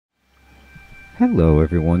Hello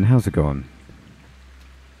everyone, how's it going?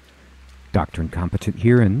 Dr. Incompetent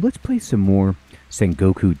here, and let's play some more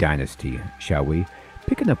Sengoku Dynasty, shall we?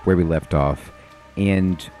 Picking up where we left off,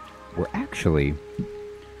 and we're actually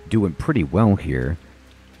doing pretty well here.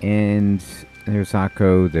 And there's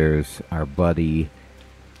Akko, there's our buddy.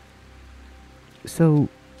 So,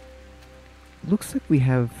 looks like we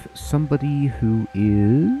have somebody who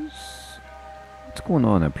is... What's going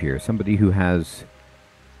on up here? Somebody who has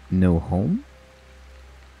no home?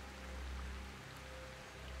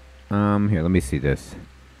 Here, let me see this.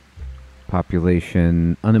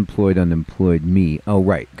 Population, unemployed, me. Oh,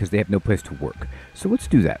 right, because they have no place to work. So let's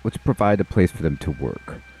do that. Let's provide a place for them to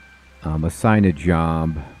work. Assign a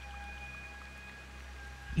job.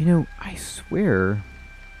 You know, I swear...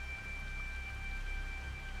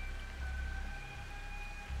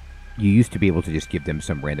 You used to be able to just give them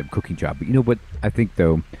some random cooking job. But you know what? I think,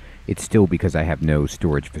 though, it's still because I have no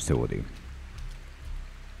storage facility.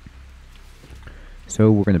 So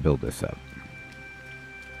we're going to build this up.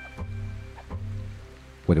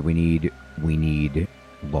 What do we need? We need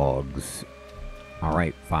logs.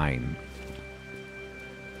 Alright, fine.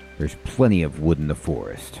 There's plenty of wood in the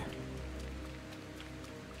forest.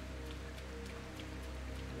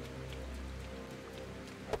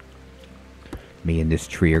 Me and this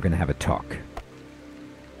tree are going to have a talk.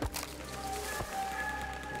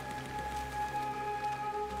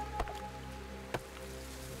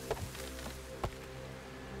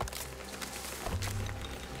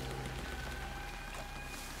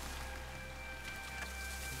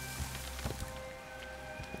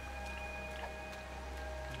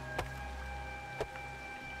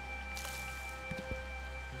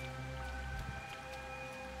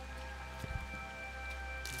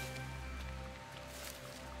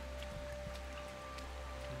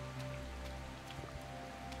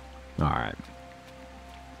 Alright.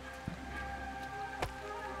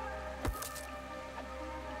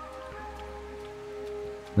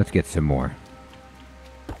 Let's get some more.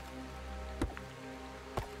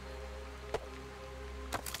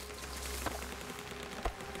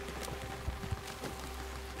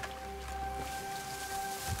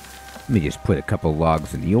 Let me just put a couple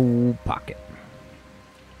logs in the old pocket.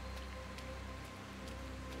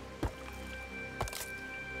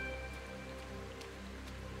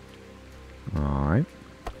 Alright.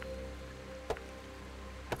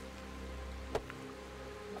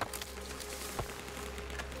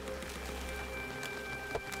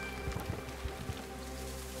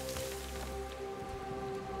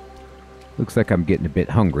 Looks like I'm getting a bit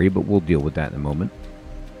hungry, but we'll deal with that in a moment.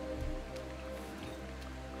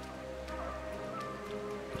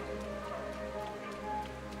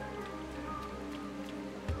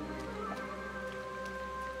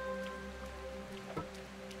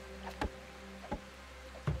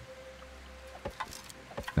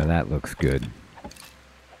 Now that looks good.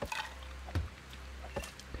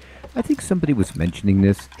 I think somebody was mentioning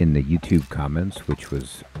this in the YouTube comments, which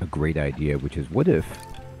was a great idea, which is what if,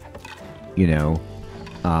 you know,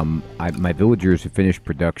 my villagers have finished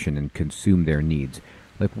production and consume their needs.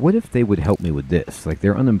 Like, what if they would help me with this? Like,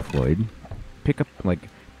 they're unemployed. Pick up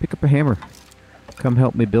a hammer. Come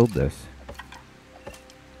help me build this.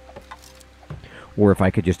 Or if I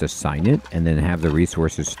could just assign it and then have the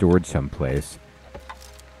resources stored someplace.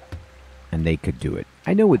 And they could do it.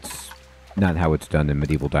 I know it's not how it's done in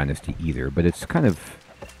Medieval Dynasty either, but it's kind of,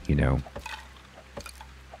 you know,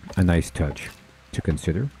 a nice touch to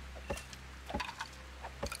consider.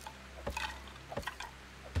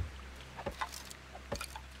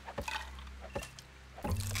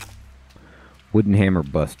 Wooden hammer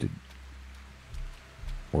busted.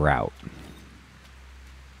 We're out.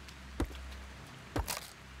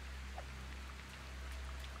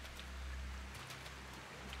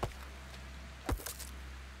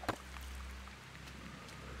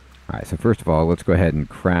 Alright, so first of all, let's go ahead and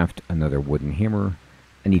craft another wooden hammer.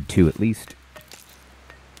 I need 2 at least.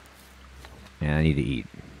 And I need to eat.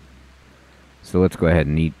 So let's go ahead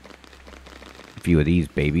and eat a few of these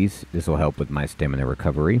babies. This will help with my stamina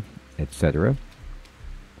recovery, etc.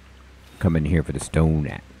 Come in here for the stone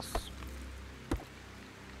axe.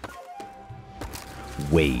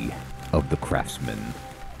 Way of the craftsman.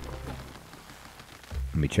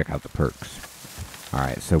 Let me check out the perks.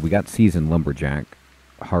 Alright, so we got seasoned lumberjack.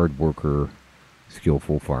 Hard worker,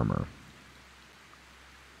 skillful farmer.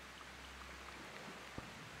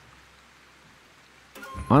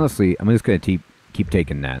 Honestly, I'm just going to keep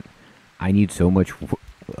taking that. I need so much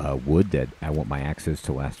wood that I want my axes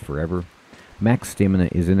to last forever. Max stamina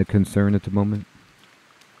isn't a concern at the moment.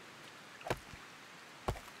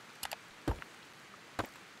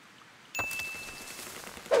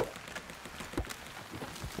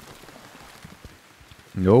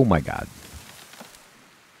 Oh my god.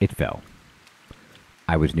 It fell.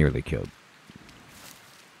 I was nearly killed.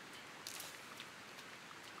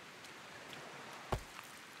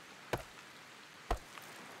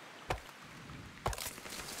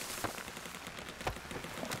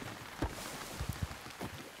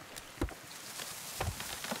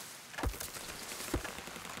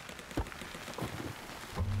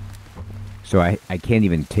 So I can't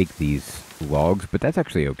even take these logs, but that's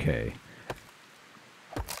actually okay.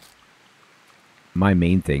 My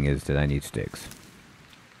main thing is that I need sticks.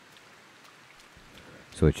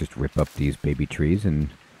 So let's just rip up these baby trees and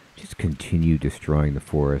just continue destroying the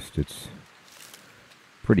forest. It's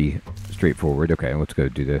pretty straightforward. Okay, let's go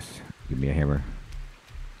do this. Give me a hammer.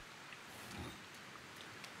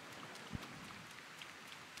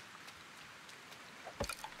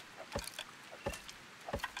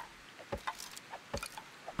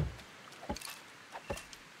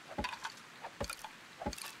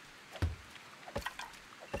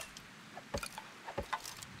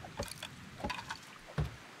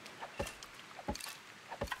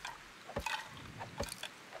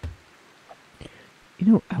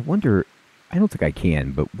 You know, I wonder, I don't think I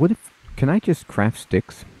can, but what if, can I just craft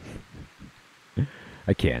sticks?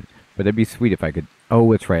 I can, but it'd be sweet if I could,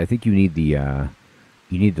 oh, that's right, I think you need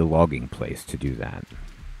the logging place to do that.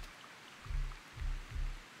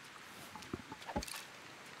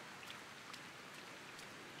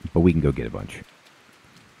 But we can go get a bunch.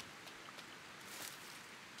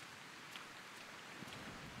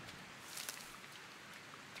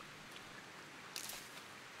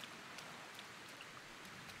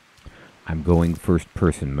 I'm going first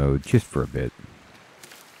person mode just for a bit.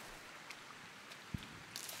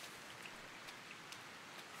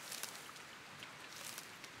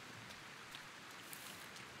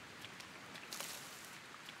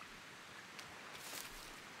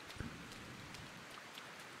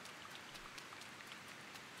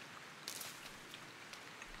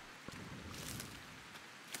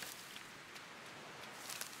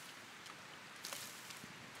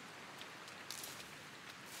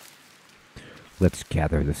 Let's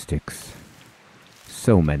gather the sticks.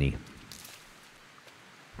 So many.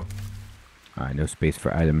 Alright, no space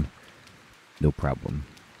for item. No problem.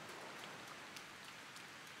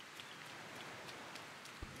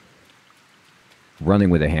 Running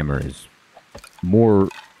with a hammer is more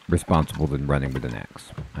responsible than running with an axe.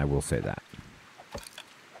 I will say that.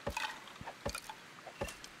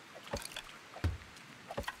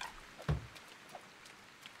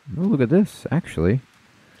 Oh, look at this, actually.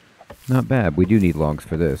 Not bad. We do need logs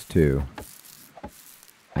for this, too.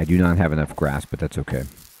 I do not have enough grass, but that's okay.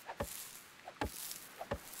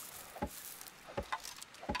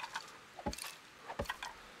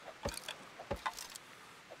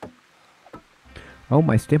 Oh,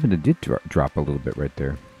 my stamina did drop a little bit right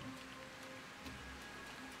there.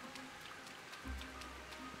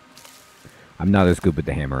 I'm not as good with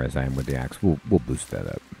the hammer as I am with the axe. We'll boost that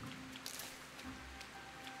up.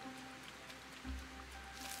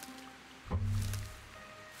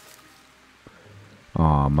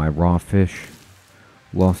 Aw, my raw fish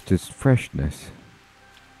lost its freshness.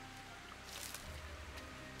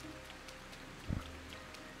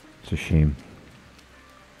 It's a shame.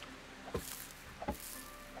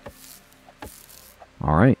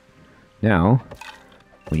 Alright. Now,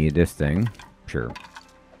 we need this thing. Sure.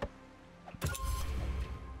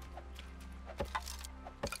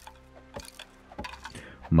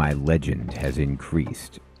 My legend has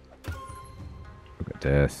increased. Look at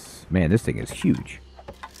this. Man, this thing is huge.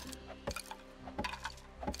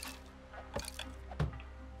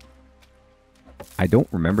 I don't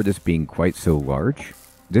remember this being quite so large.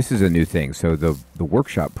 This is a new thing. So the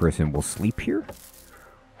workshop person will sleep here?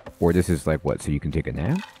 Or this is like what? So you can take a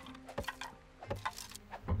nap?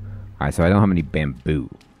 Alright, so I don't have any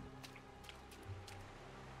bamboo.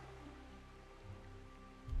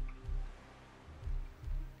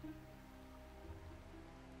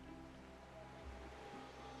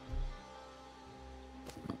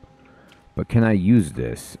 But can I use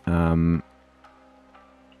this?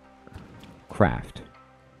 Craft.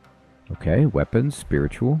 Okay, weapons,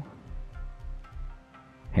 spiritual.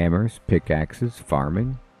 Hammers, pickaxes,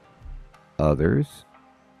 farming. Others.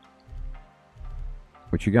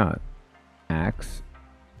 What you got? Axe.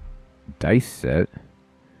 Dice set.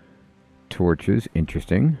 Torches,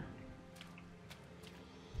 interesting.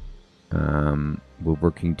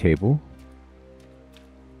 Woodworking table.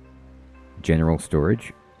 General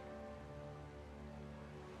storage.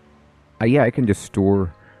 Yeah, I can just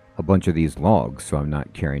store a bunch of these logs so I'm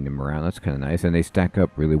not carrying them around. That's kind of nice. And they stack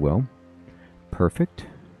up really well. Perfect.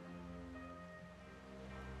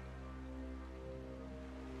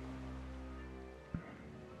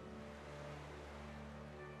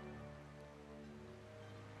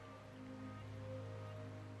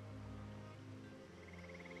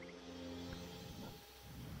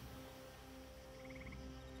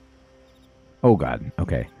 Oh god,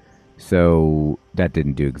 okay. So that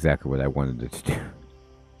didn't do exactly what I wanted it to do.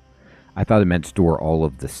 I thought it meant store all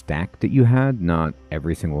of the stack that you had, not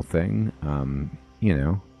every single thing. You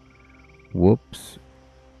know. Whoops.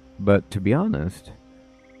 But to be honest,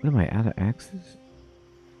 what am I, out of axes?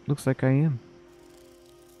 Looks like I am.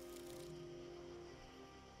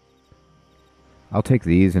 I'll take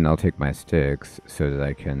these and I'll take my sticks so that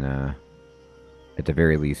I can, at the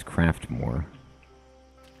very least, craft more.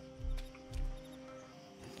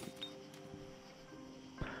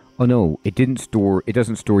 Oh no, it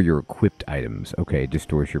doesn't store your equipped items. Okay, it just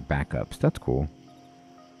stores your backups. That's cool.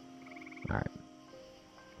 Alright.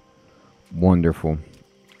 Wonderful.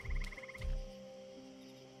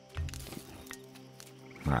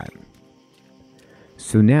 Alright.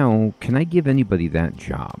 So now, can I give anybody that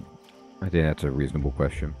job? I think that's a reasonable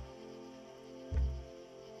question.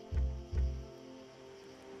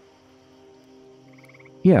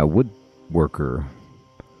 Yeah, woodworker.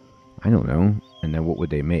 I don't know. And then what would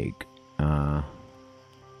they make?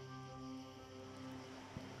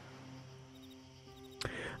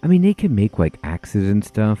 I mean, they can make, like, axes and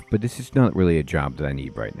stuff, but this is not really a job that I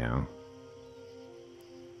need right now.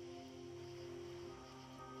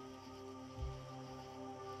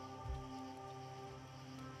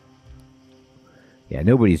 Yeah,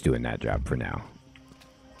 nobody's doing that job for now.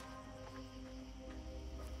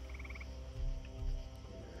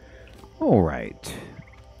 Alright.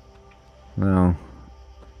 Well,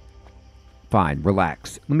 fine,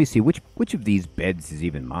 relax. Let me see, which of these beds is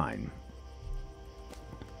even mine?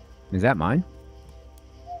 Is that mine?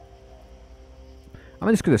 I'm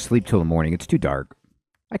just going to sleep till the morning. It's too dark.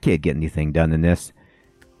 I can't get anything done in this.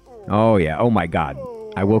 Oh, yeah. Oh, my God.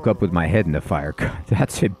 I woke up with my head in the fire.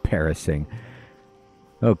 That's embarrassing.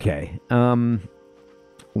 Okay.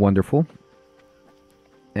 Wonderful.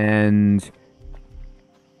 And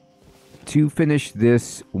to finish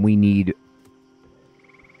this, we need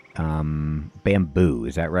bamboo.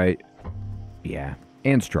 Is that right? Yeah.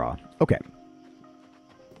 And straw. Okay.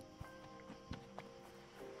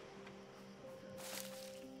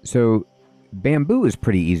 So, bamboo is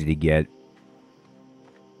pretty easy to get.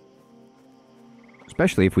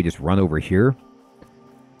 Especially if we just run over here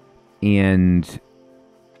and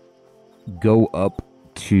go up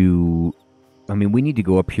to... I mean, we need to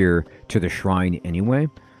go up here to the shrine anyway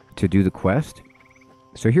to do the quest.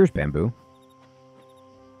 So here's bamboo.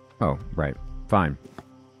 Oh, right. Fine.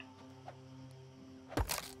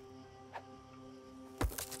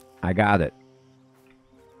 I got it.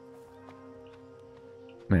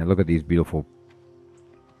 Man, look at these beautiful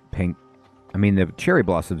pink. I mean, the cherry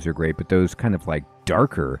blossoms are great, but those kind of like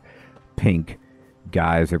darker pink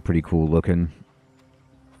guys are pretty cool looking.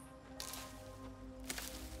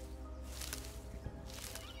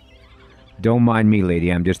 Don't mind me,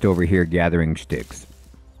 lady. I'm just over here gathering sticks.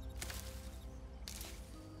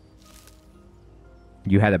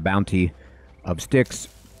 You had a bounty of sticks.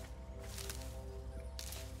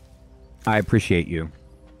 I appreciate you.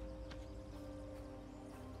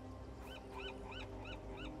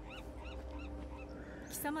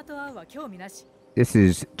 This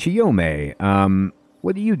is Chiyome.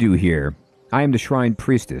 What do you do here? I am the shrine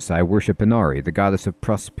priestess. I worship Inari, the goddess of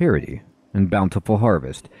prosperity and bountiful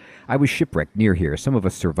harvest. I was shipwrecked near here. Some of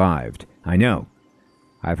us survived. I know.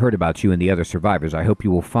 I've heard about you and the other survivors. I hope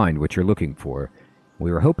you will find what you're looking for.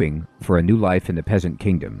 We were hoping for a new life in the peasant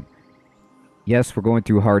kingdom. Yes, we're going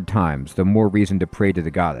through hard times. The more reason to pray to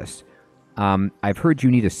the goddess. I've heard you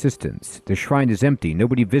need assistance. The shrine is empty.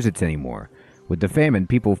 Nobody visits anymore. With the famine,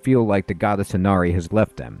 people feel like the goddess Inari has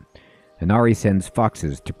left them. Inari sends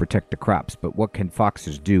foxes to protect the crops, but what can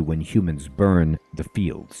foxes do when humans burn the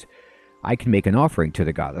fields? I can make an offering to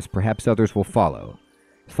the goddess. Perhaps others will follow.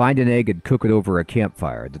 Find an egg and cook it over a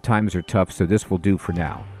campfire. The times are tough, so this will do for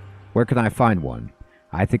now. Where can I find one?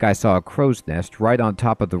 I think I saw a crow's nest right on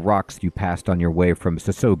top of the rocks you passed on your way from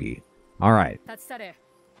Sasogi. All right.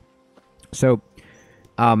 So,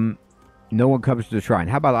 no one comes to the shrine.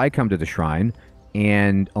 How about I come to the shrine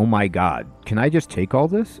and, oh my god, can I just take all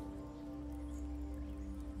this?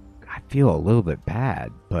 I feel a little bit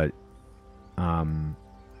bad, but, you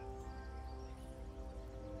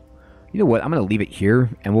know what? I'm going to leave it here,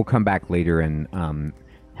 and we'll come back later and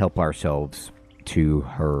help ourselves to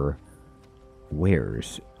her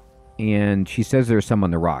wares. And she says there's some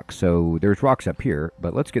on the rocks, so there's rocks up here,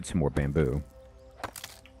 but let's get some more bamboo.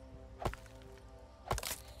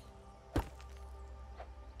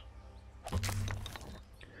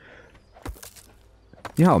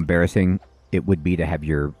 You know how embarrassing it would be to have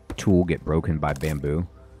your tool get broken by bamboo?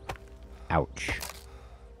 Ouch.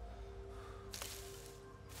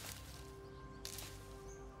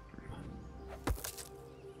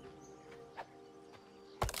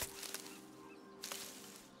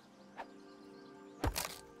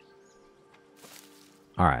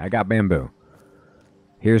 Alright, I got bamboo.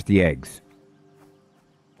 Here's the eggs.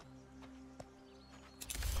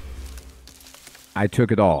 I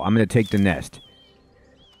took it all. I'm going to take the nest.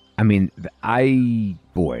 I mean,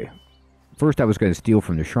 boy. First I was going to steal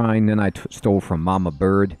from the shrine, then I stole from Mama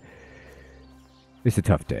Bird. It's a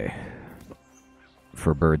tough day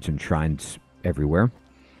for birds and shrines everywhere.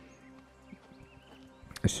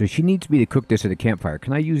 So she needs me to cook this at a campfire.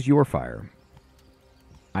 Can I use your fire?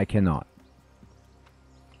 I cannot.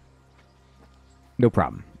 No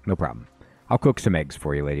problem. No problem. I'll cook some eggs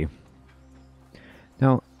for you, lady.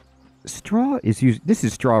 Now, straw is used. This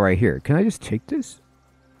is straw right here. Can I just take this?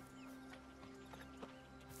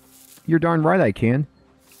 You're darn right I can.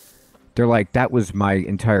 They're like, that was my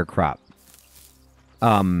entire crop.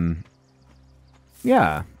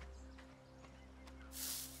 Yeah.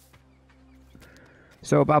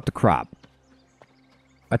 So about the crop.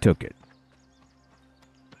 I took it.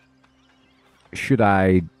 Should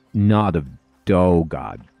I not have? Oh,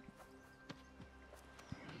 God.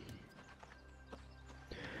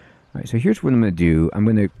 Alright, so here's what I'm going to do. I'm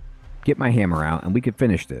going to get my hammer out, and we can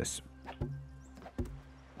finish this.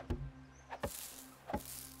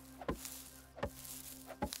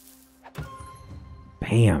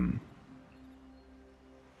 Bam.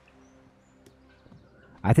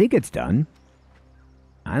 I think it's done.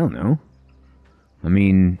 I don't know. I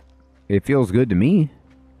mean, it feels good to me.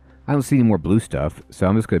 I don't see any more blue stuff, so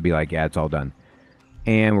I'm just going to be like, yeah, it's all done.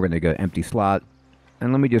 And we're going to go empty slot.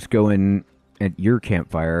 And let me just go in at your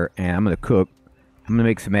campfire, and I'm going to cook. I'm going to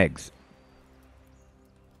make some eggs.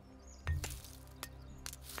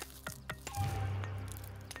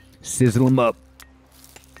 Sizzle them up.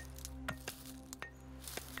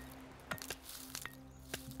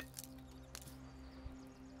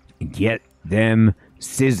 Get them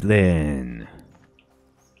sizzling.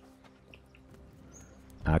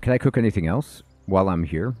 Can I cook anything else while I'm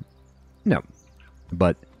here? No.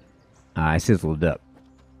 But I sizzled it up.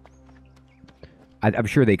 I'm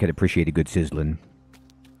sure they could appreciate a good sizzling.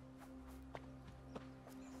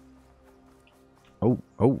 Oh,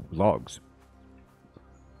 logs.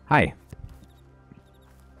 Hi.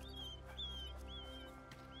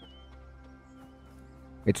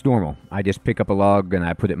 It's normal. I just pick up a log and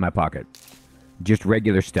I put it in my pocket. Just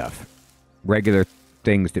regular stuff. Regular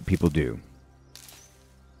things that people do.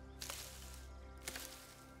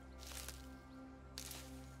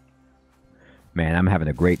 Man, I'm having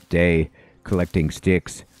a great day collecting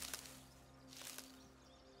sticks.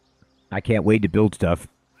 I can't wait to build stuff.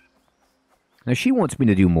 Now, she wants me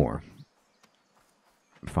to do more.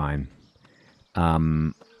 Fine.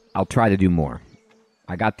 I'll try to do more.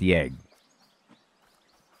 I got the egg.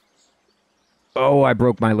 Oh, I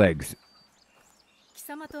broke my legs.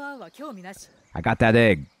 I got that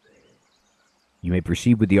egg. You may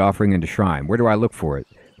proceed with the offering in the shrine. Where do I look for it?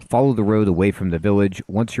 Follow the road away from the village.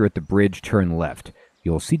 Once you're at the bridge, turn left.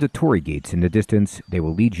 You'll see the torii gates in the distance. They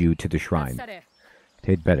will lead you to the shrine.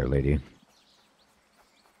 Head better, lady.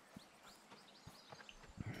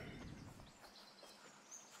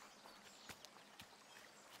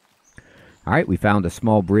 Alright, we found a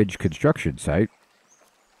small bridge construction site,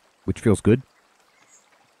 which feels good.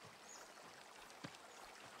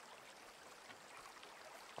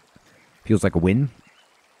 Feels like a win.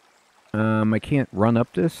 I can't run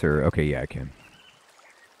up this, or... Okay, yeah, I can.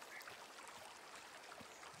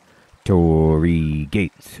 Torii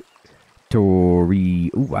gates.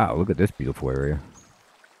 Torii... Ooh, wow, look at this beautiful area.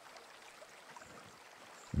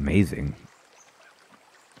 Amazing.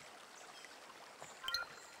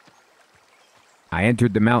 I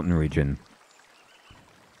entered the mountain region.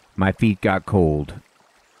 My feet got cold.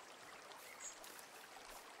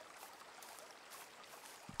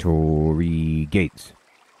 Torii gates.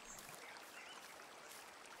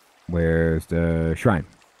 Where's the shrine?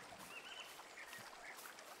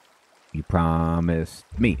 You promised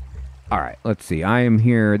me. Alright, let's see. I am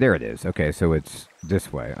here. There it is. Okay, so it's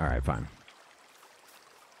this way. Alright, fine.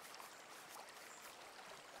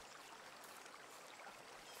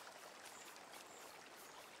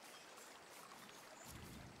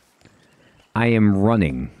 I am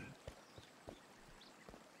running.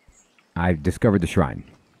 I've discovered the shrine.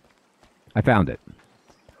 I found it.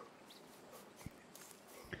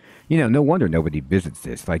 You know, no wonder nobody visits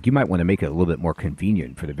this. Like, you might want to make it a little bit more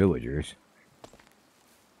convenient for the villagers.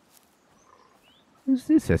 Who's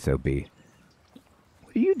this SOB?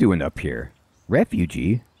 What are you doing up here?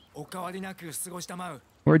 Refugee?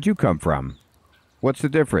 Where'd you come from? What's the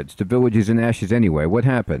difference? The village is in ashes anyway. What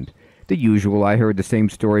happened? The usual. I heard the same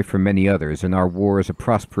story from many others. In our wars, a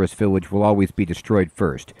prosperous village will always be destroyed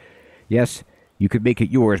first. Yes, You could make it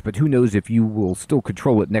yours, but who knows if you will still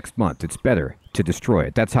control it next month. It's better to destroy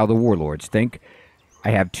it. That's how the warlords think. I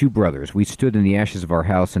have 2 brothers. We stood in the ashes of our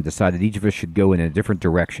house and decided each of us should go in a different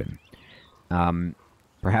direction.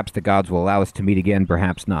 Perhaps the gods will allow us to meet again,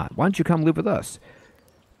 perhaps not. Why don't you come live with us?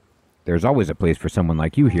 There's always a place for someone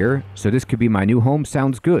like you here, so this could be my new home.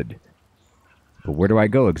 Sounds good. But where do I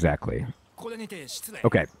go exactly?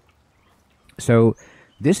 Okay. So,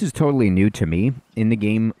 this is totally new to me in the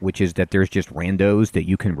game, which is that there's just randos that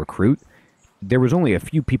you can recruit. There was only a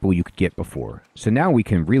few people you could get before. So now we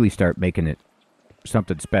can really start making it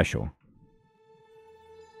something special.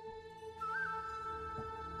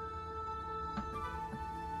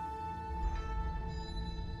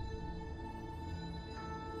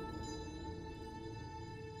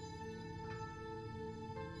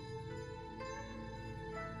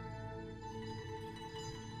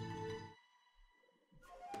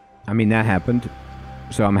 I mean, that happened,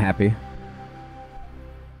 so I'm happy.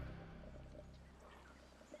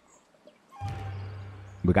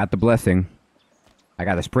 We got the blessing. I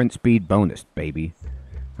got a sprint speed bonus, baby.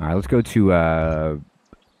 Alright, let's go to,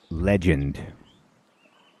 Legend.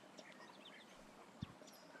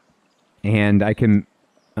 And I can,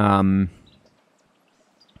 Alright,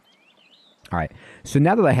 so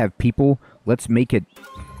now that I have people, let's make it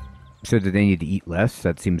so that they need to eat less.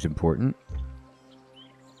 That seems important.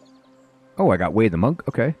 Oh, I got Way the Monk.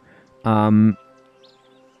 Okay. Oh,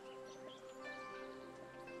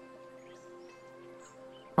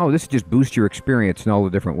 this just boosts your experience in all the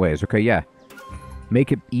different ways. Okay, yeah.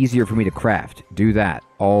 Make it easier for me to craft. Do that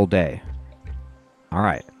all day.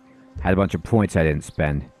 Alright. Had a bunch of points I didn't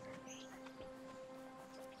spend.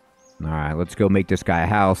 Alright, let's go make this guy a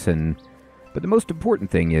house. But the most important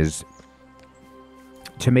thing is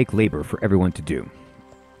to make labor for everyone to do.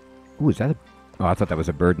 Ooh, is that a... Oh, I thought that was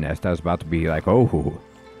a bird nest. I was about to be like, oh.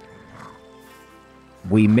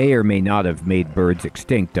 We may or may not have made birds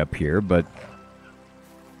extinct up here, but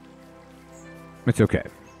it's okay.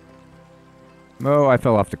 Oh, I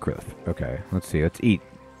fell off the cliff. Okay, let's see. Let's eat.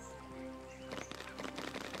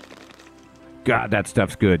 God, that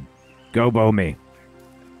stuff's good. Go bow me.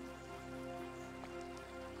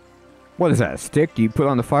 What is that, a stick? Do you put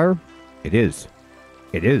on the fire? It is.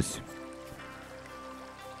 It is.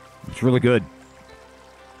 It's really good.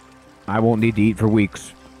 I won't need to eat for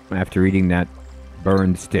weeks after eating that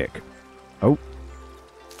burned stick. Oh.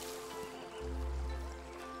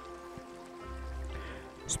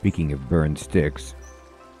 Speaking of burned sticks.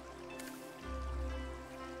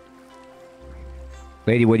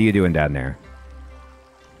 Lady, what are you doing down there?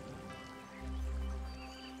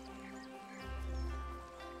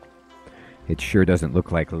 It sure doesn't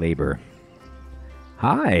look like labor.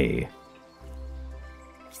 Hi!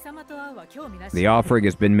 The offering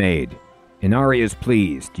has been made. Inari is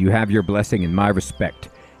pleased. You have your blessing and my respect.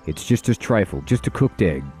 It's just a trifle, just a cooked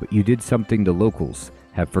egg, but you did something the locals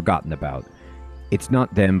have forgotten about. It's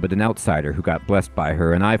not them, but an outsider who got blessed by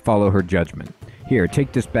her, and I follow her judgment. Here,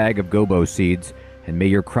 take this bag of gobo seeds, and may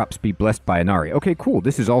your crops be blessed by Inari. Okay, cool.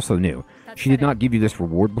 This is also new. She did not give you this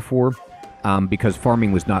reward before, because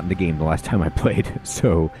farming was not in the game the last time I played.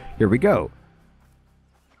 So, here we go.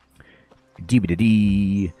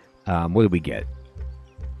 Dee-ba-da-dee. What did we get?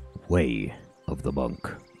 Way of the Monk.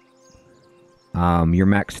 Your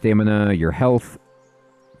max stamina, your health,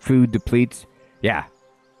 food depletes. Yeah.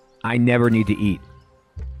 I never need to eat.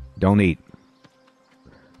 Don't eat.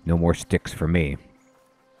 No more sticks for me.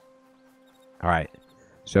 Alright.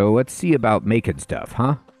 So let's see about making stuff,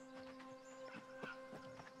 huh?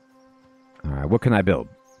 Alright, what can I build?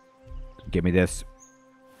 Give me this.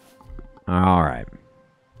 Alright.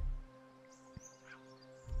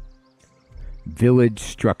 Village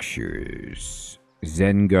structures.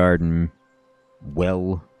 Zen garden.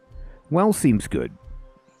 Well. Well seems good.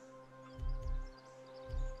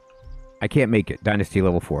 I can't make it. Dynasty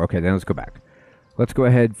level 4. Okay, then let's go back. Let's go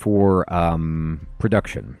ahead for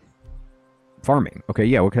production. Farming. Okay,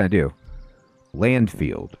 yeah, what can I do? Land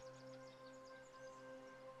field.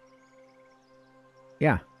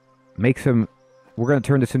 Yeah. Make some... We're going to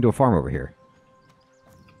turn this into a farm over here.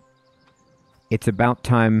 It's about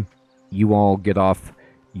time you all get off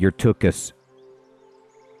your tuchus.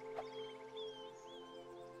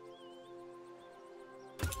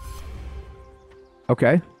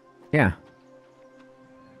 Okay. Yeah.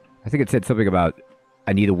 I think it said something about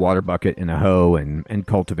I need a water bucket and a hoe and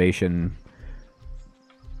cultivation.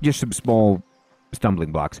 Just some small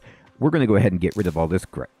stumbling blocks. We're going to go ahead and get rid of all this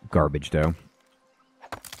garbage, though.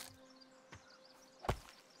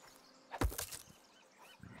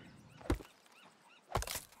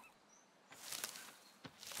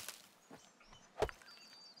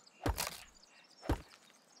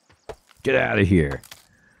 Get out of here.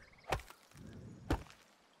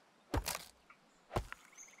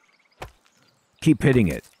 Keep hitting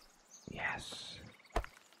it. Yes.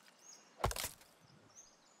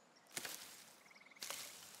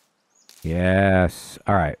 Yes.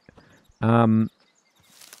 All right.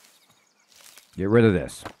 Get rid of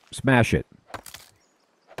this. Smash it.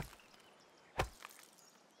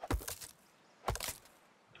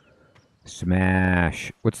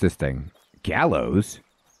 Smash. What's this thing? Gallows?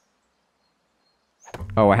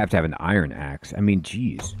 Oh, I have to have an iron axe. I mean,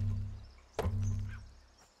 geez.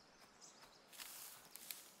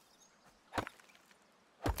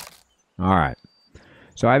 Alright.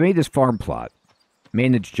 So I made this farm plot.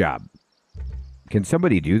 Manage job. Can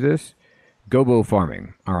somebody do this? Gobo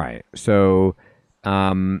farming. Alright. So,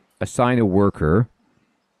 assign a worker.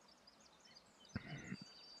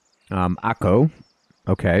 Akko.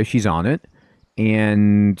 Okay, she's on it.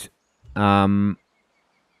 And,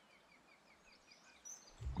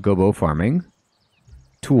 Gobo farming.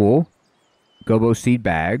 Tool. Gobo seed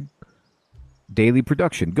bag. Daily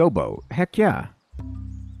production. Gobo. Heck yeah.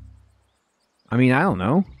 I mean, I don't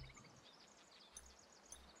know.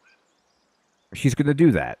 She's going to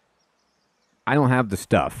do that. I don't have the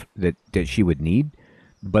stuff that she would need,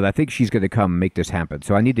 but I think she's going to come make this happen.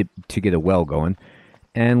 So I need to get a well going.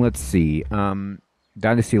 And let's see.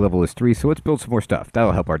 Dynasty level is 3, so let's build some more stuff.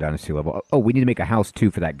 That'll help our dynasty level. Oh, we need to make a house, too,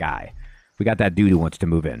 for that guy. We got that dude who wants to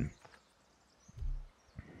move in.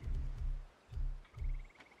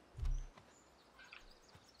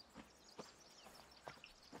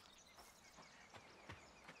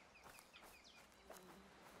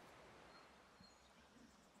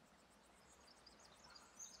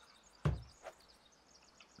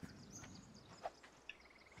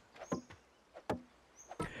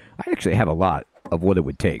 I actually have a lot of what it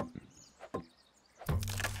would take.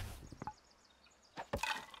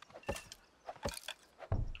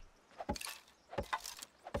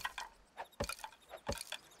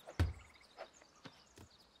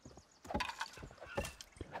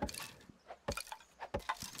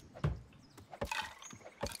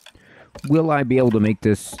 Will I be able to make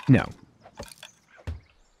this? No.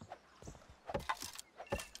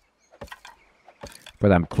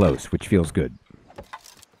 But I'm close, which feels good.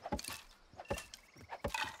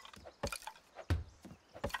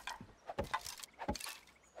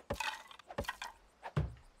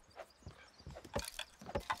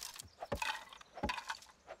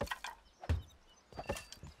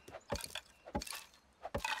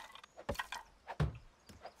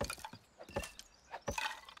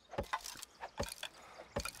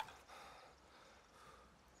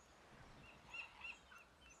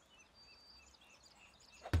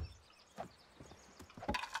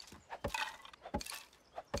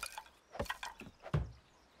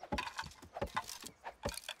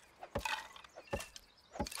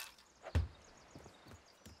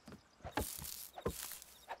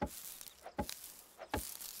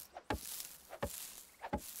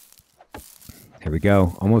 There we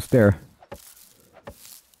go. Almost there.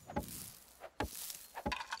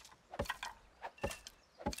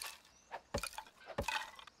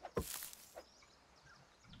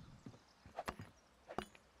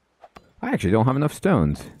 I actually don't have enough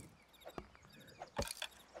stones.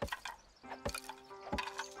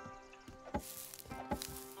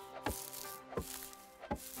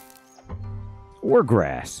 Or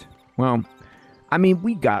grass. Well, I mean,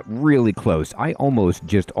 we got really close. I almost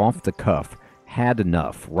just off the cuff had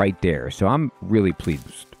enough right there, so I'm really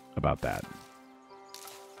pleased about that.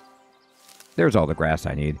 There's all the grass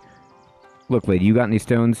I need. Look, lady, you got any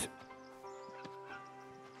stones?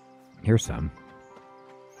 Here's some.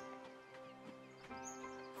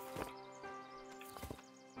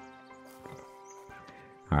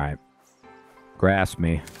 Alright. Grass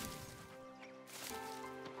me.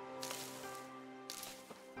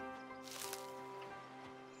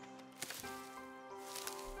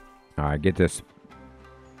 Alright, get this.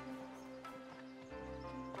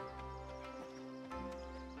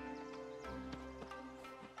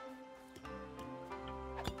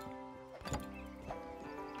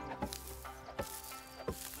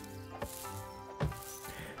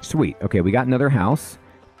 Sweet. Okay, we got another house.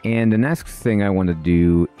 And the next thing I want to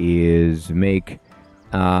do is make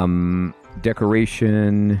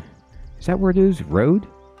decoration. Is that where it is? Road?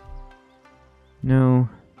 No.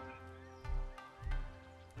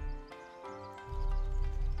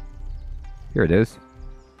 Here it is.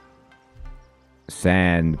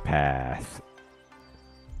 Sand path.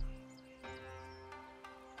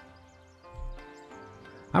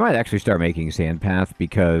 I might actually start making sand path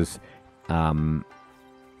because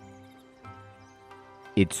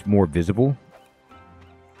it's more visible.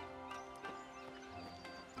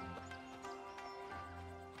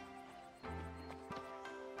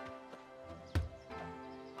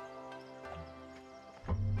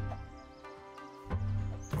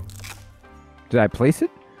 Did I place it?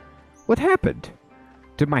 What happened?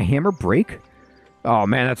 Did my hammer break? Oh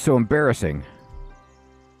man, that's so embarrassing.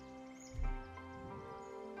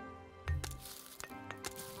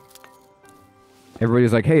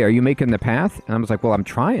 Everybody's like, hey, are you making the path? And I was like, well, I'm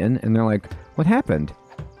trying. And they're like, what happened?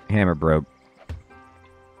 Hammer broke.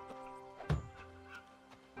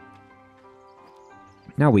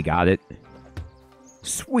 Now we got it.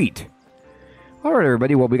 Sweet. All right,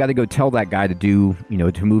 everybody. Well, we got to go tell that guy to do,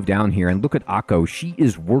 to move down here. And look at Akko. She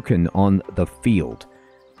is working on the field.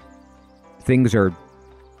 Things are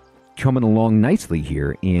coming along nicely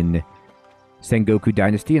here in Sengoku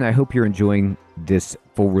Dynasty. And I hope you're enjoying this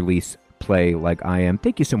full release play like I am.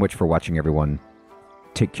 Thank you so much for watching, everyone.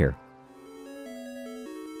 Take care.